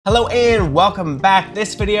Hello and welcome back.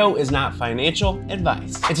 This video is not financial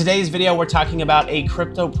advice. In today's video, we're talking about a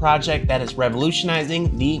crypto project that is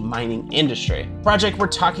revolutionizing the mining industry. The project we're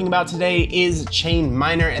talking about today is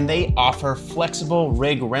ChainMiner, and they offer flexible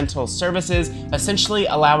rig rental services, essentially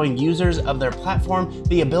allowing users of their platform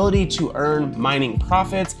the ability to earn mining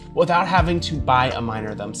profits without having to buy a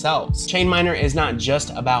miner themselves. ChainMiner is not just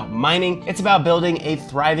about mining, it's about building a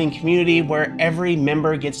thriving community where every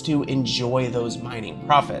member gets to enjoy those mining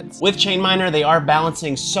profits. With ChainMiner, they are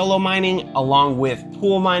balancing solo mining along with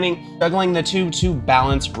pool mining, juggling the two to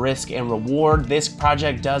balance risk and reward. This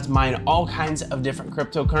project does mine all kinds of different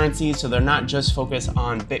cryptocurrencies, so they're not just focused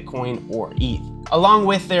on Bitcoin or ETH. Along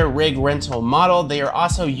with their rig rental model, they are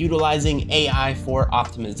also utilizing AI for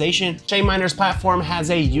optimization. ChainMiner's platform has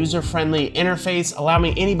a user-friendly interface,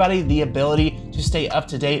 allowing anybody the ability to stay up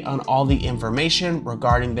to date on all the information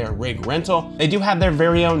regarding their rig rental. They do have their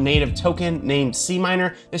very own native token named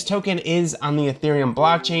CMINER. This token is on the Ethereum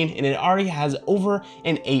blockchain, and it already has over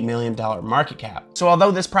an $8 million market cap. So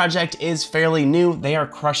although this project is fairly new, they are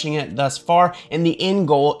crushing it thus far, and the end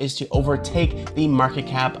goal is to overtake the market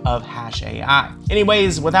cap of Hash AI.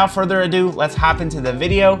 Anyways, without further ado, let's hop into the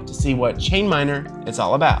video to see what ChainMiner is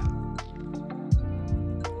all about.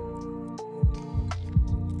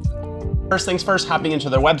 First things first, hopping into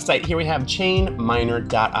their website, here we have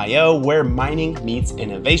ChainMiner.io, where mining meets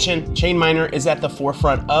innovation. ChainMiner is at the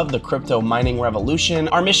forefront of the crypto mining revolution.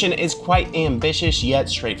 Our mission is quite ambitious yet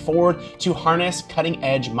straightforward: to harness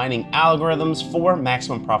cutting-edge mining algorithms for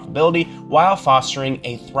maximum profitability while fostering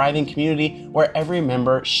a thriving community where every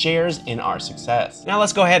member shares in our success. Now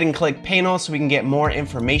let's go ahead and click panel so we can get more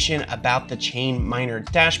information about the ChainMiner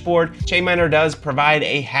dashboard. ChainMiner does provide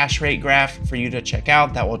a hash rate graph for you to check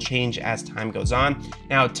out that will change as time goes on.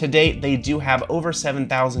 Now, to date, they do have over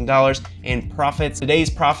 $7,000 in profits.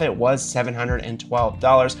 Today's profit was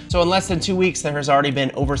 $712. So in less than 2 weeks, there has already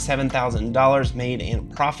been over $7,000 made in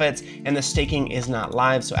profits, and the staking is not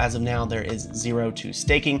live. So as of now, there is 0 to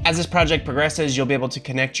staking. As this project progresses, you'll be able to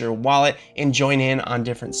connect your wallet and join in on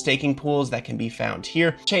different staking pools that can be found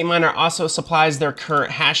here. ChainMiner also supplies their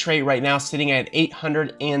current hash rate right now, sitting at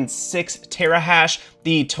 806 terahash.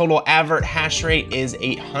 The total average hash rate is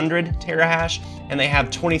 800 terahash, and they have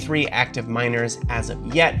 23 active miners as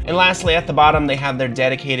of yet. And lastly, at the bottom, they have their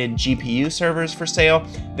dedicated GPU servers for sale.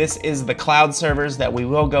 This is the cloud servers that we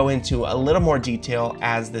will go into a little more detail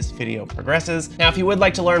as this video progresses. Now, if you would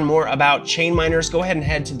like to learn more about ChainMiners, go ahead and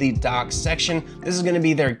head to the docs section. This is going to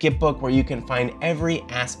be their Gitbook, where you can find every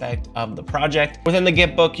aspect of the project. Within the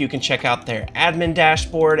Gitbook, you can check out their admin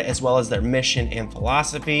dashboard, as well as their mission and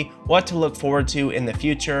philosophy, what to look forward to in the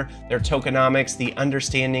future, their tokenomics, the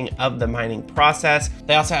understanding of the mining process.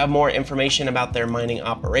 They also have more information about their mining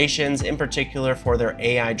operations, in particular for their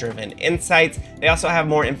AI-driven insights. They also have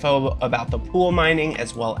more info about the pool mining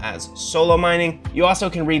as well as solo mining. You also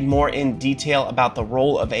can read more in detail about the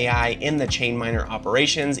role of AI in the ChainMiner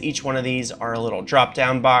operations. Each one of these are a little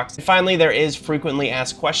drop-down box. And finally, there is frequently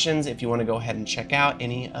asked questions if you want to go ahead and check out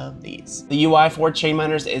any of these. The UI for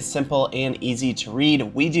ChainMiners is simple and easy to read.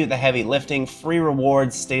 We do the heavy lifting, free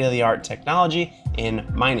rewards, state-of-the-art technology in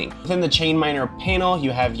mining. Within the ChainMiner panel,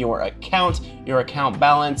 you have your account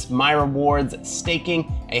balance, my rewards,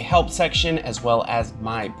 staking, a help section, as well as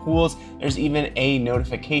my pools. There's even a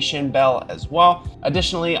notification bell as well.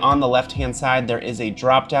 Additionally, on the left-hand side, there is a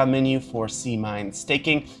drop-down menu for CMINE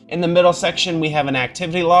staking. In the middle section, we have an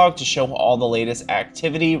activity log to show all the latest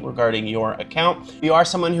activity regarding your account. If you are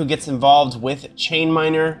someone who gets involved with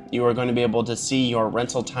ChainMiner, you are going to be able to see your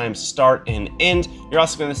rental time start and end. You're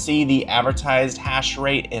also going to see the advertised hash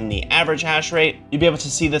rate and the average hash rate. You'll be able to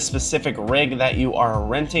see the specific rig that you are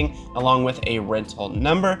renting along with a rental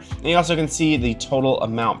number. And you also can see the total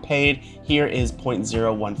amount paid. Here is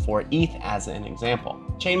 0.014 ETH as an example.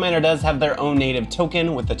 ChainMiner does have their own native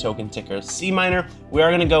token with the token ticker CMINER. We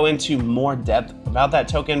are going to go into more depth about that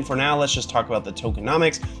token. For now, let's just talk about the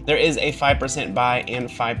tokenomics. There is a 5% buy and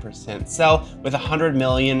 5% sell with 100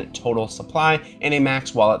 million total supply and a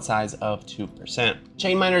max wallet size of 2%.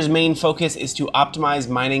 ChainMiner's main focus is to optimize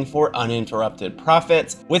mining for uninterrupted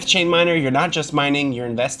profits. With ChainMiner, you're not just mining, you're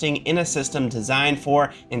investing in a system designed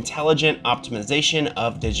for intelligent optimization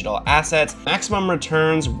of digital assets, maximum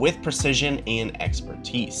returns with precision and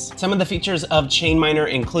expertise. Some of the features of ChainMiner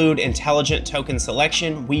include intelligent token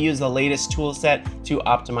selection. We use the latest tool set to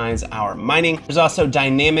optimize our mining. There's also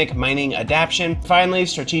dynamic mining adaptation. Finally,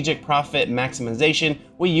 strategic profit maximization.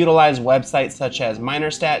 We utilize websites such as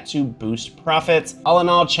MinerStat to boost profits. All in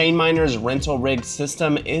all, ChainMiner's rental rig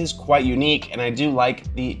system is quite unique. unique, and I do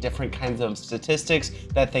like the different kinds of statistics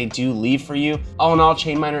that they do leave for you. All in all,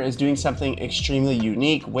 ChainMiner is doing something extremely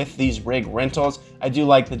unique with these rig rentals. I do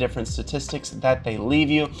like the different statistics that they leave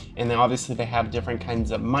you, and then obviously they have different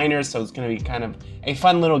kinds of miners, so it's going to be kind of a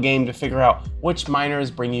fun little game to figure out which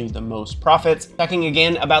miners bring you the most profits. Talking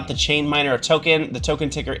again about the ChainMiner token, the token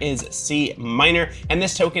ticker is CMINER, and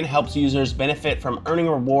this token helps users benefit from earning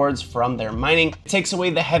rewards from their mining. It takes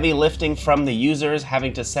away the heavy lifting from the users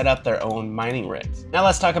having to set up their own mining rigs. Now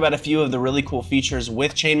let's talk about a few of the really cool features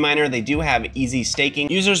with ChainMiner. They do have easy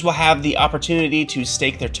staking. Users will have the opportunity to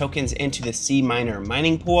stake their tokens into the CMINER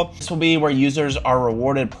mining pool. This will be where users are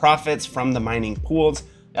rewarded profits from the mining pools.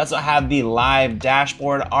 They also have the live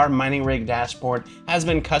dashboard. Our mining rig dashboard has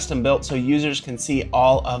been custom built so users can see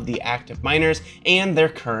all of the active miners and their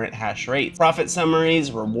current hash rates, profit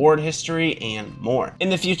summaries, reward history, and more. In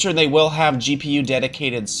the future, they will have GPU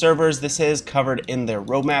dedicated servers. This is covered in their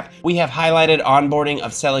roadmap. We have highlighted onboarding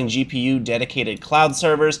of selling GPU dedicated cloud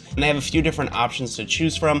servers, and they have a few different options to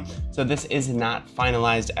choose from. So this is not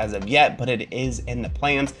finalized as of yet, but it is in the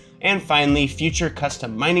plans. And finally, future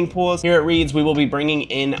custom mining pools. Here it reads, we will be bringing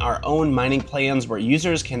in our own mining plans where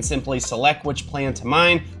users can simply select which plan to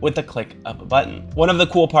mine with the click of a button. One of the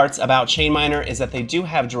cool parts about ChainMiner is that they do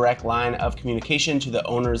have direct line of communication to the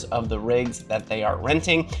owners of the rigs that they are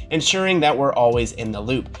renting, ensuring that we're always in the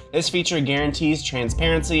loop. This feature guarantees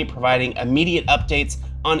transparency, providing immediate updates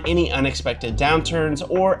on any unexpected downturns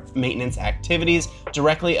or maintenance activities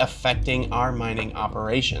directly affecting our mining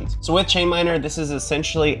operations. So with ChainMiner, this is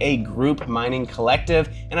essentially a group mining collective,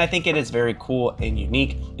 and I think it is very cool and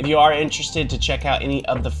unique. If you are interested to check out any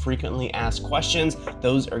of the frequently asked questions,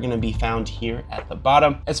 those are going to be found here at the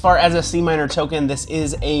bottom. As far as a CMINER token, this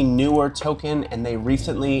is a newer token, and they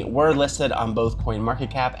recently were listed on both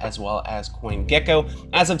CoinMarketCap as well as CoinGecko.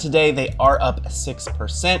 As of today, they are up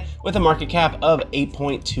 6% with a market cap of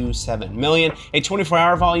 8.27 million, a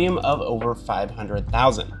 24-hour volume of over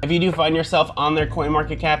 500,000. If you do find yourself on their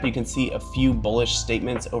CoinMarketCap, you can see a few bullish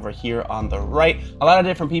statements over here on the right. A lot of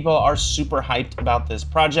different people are super hyped about this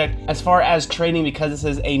project. As far as trading, because this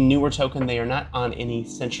is a newer token, they are not on any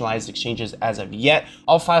centralized exchanges as of yet.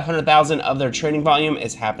 All 500,000 of their trading volume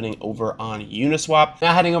is happening over on Uniswap.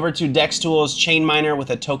 Now heading over to DEX tools, ChainMiner with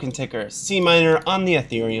a token ticker CMINER on the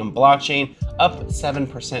Ethereum blockchain, up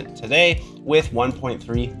 7% today with 1.3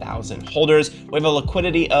 thousand holders. We have a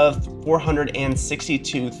liquidity of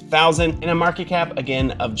 462,000 and a market cap again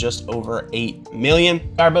of just over 8 million.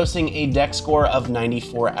 They are boasting a DEX score of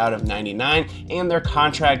 94 out of 99, and their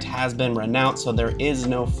contract has been renounced, so there is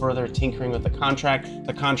no further tinkering with the contract.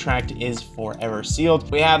 The contract is forever sealed.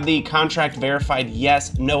 We have the contract verified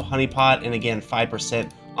yes, no honeypot, and again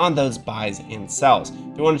 5% on those buys and sells.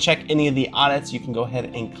 If you want to check any of the audits, you can go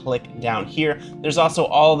ahead and click down here. There's also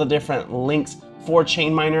all the different links for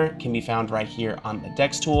ChainMiner can be found right here on the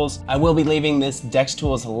DEX tools. I will be leaving this DEX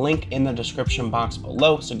tools link in the description box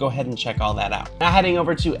below, so go ahead and check all that out. Now heading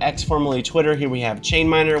over to X, formerly Twitter, here we have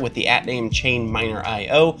ChainMiner with the @name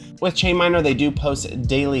ChainMiner.io. With ChainMiner, they do post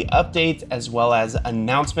daily updates as well as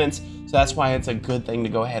announcements, so that's why it's a good thing to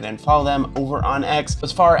go ahead and follow them over on X.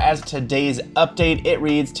 As far as today's update, it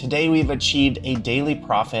reads, today we've achieved a daily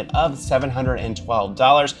profit of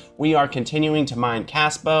 $712. We are continuing to mine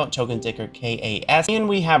Caspo, token ticker KAS, and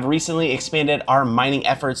we have recently expanded our mining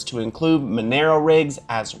efforts to include Monero rigs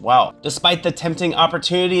as well. Despite the tempting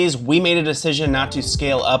opportunities, we made a decision not to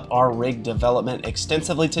scale up our rig development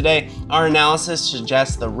extensively today. Our analysis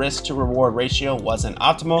suggests the risk to reward ratio wasn't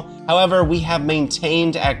optimal. However, we have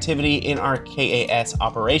maintained activity in our KAS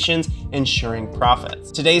operations, ensuring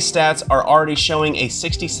profits. Today's stats are already showing a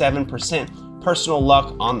 67% personal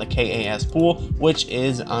luck on the KAS pool, which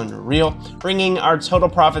is unreal, bringing our total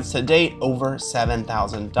profits to date over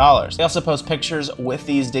 $7,000. They also post pictures with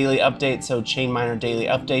these daily updates, so ChainMiner daily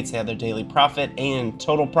updates, they have their daily profit and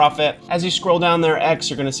total profit. As you scroll down their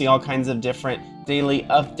X, you're gonna see all kinds of different daily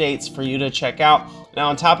updates for you to check out. Now,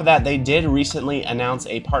 on top of that, they did recently announce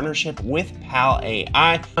a partnership with Pal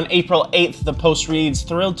AI. On April 8th, the post reads,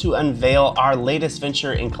 thrilled to unveil our latest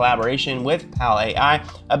venture in collaboration with Pal AI.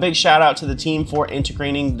 A big shout out to the team for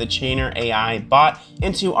integrating the ChainMiner AI bot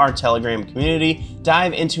into our Telegram community.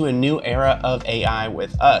 Dive into a new era of AI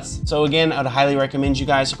with us. So again, I'd highly recommend you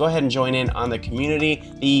guys to go ahead and join in on the community.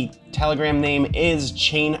 The Telegram name is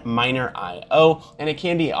ChainMiner.io, and it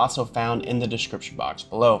can be also found in the description box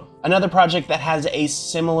below. Another project that has a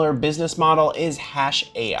similar business model is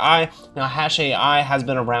Hash AI. Now, Hash AI has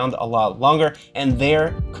been around a lot longer, and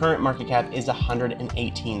their current market cap is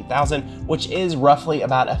 118,000, which is roughly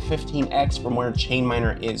about a 15x from where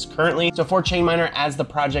ChainMiner is currently. So for ChainMiner, as the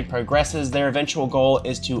project progresses, their eventual goal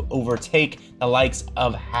is to overtake the likes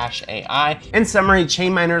of Hash AI. In summary,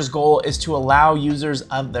 ChainMiner's goal is to allow users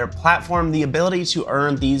of their platform the ability to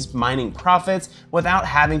earn these mining profits without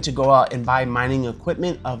having to go out and buy mining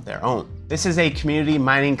equipment of their own. This is a community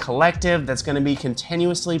mining collective that's going to be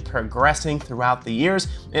continuously progressing throughout the years,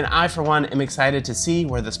 and I, for one, am excited to see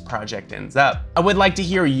where this project ends up. I would like to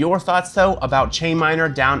hear your thoughts, though, about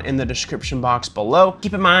ChainMiner down in the description box below.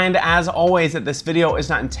 Keep in mind, as always, that this video is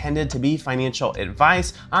not intended to be financial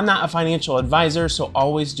advice. I'm not a financial advisor, so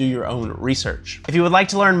always do your own research. If you would like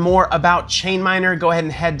to learn more about ChainMiner, go ahead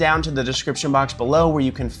and head down to the description box below where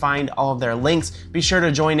you can find all of their links. Be sure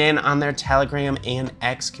to join in on their Telegram and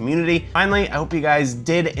X community. Finally, I hope you guys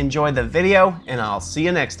did enjoy the video, and I'll see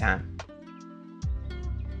you next time.